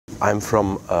I'm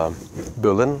from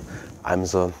Berlin. I'm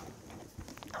the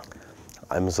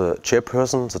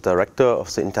chairperson, the director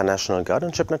of the International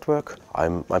Guardianship Network.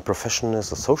 My profession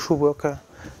is a social worker,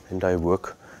 and I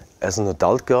work as an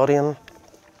adult guardian.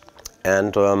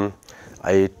 And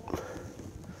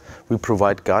we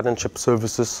provide guardianship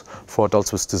services for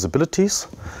adults with disabilities,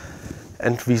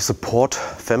 and we support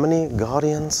family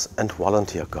guardians and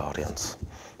volunteer guardians.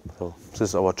 So this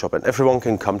is our job, and everyone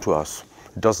can come to us.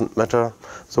 It doesn't matter.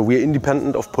 So we are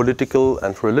independent of political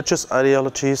and religious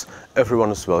ideologies. Everyone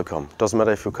is welcome. Doesn't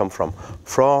matter if you come from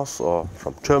France or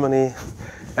from Germany,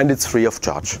 and it's free of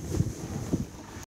charge.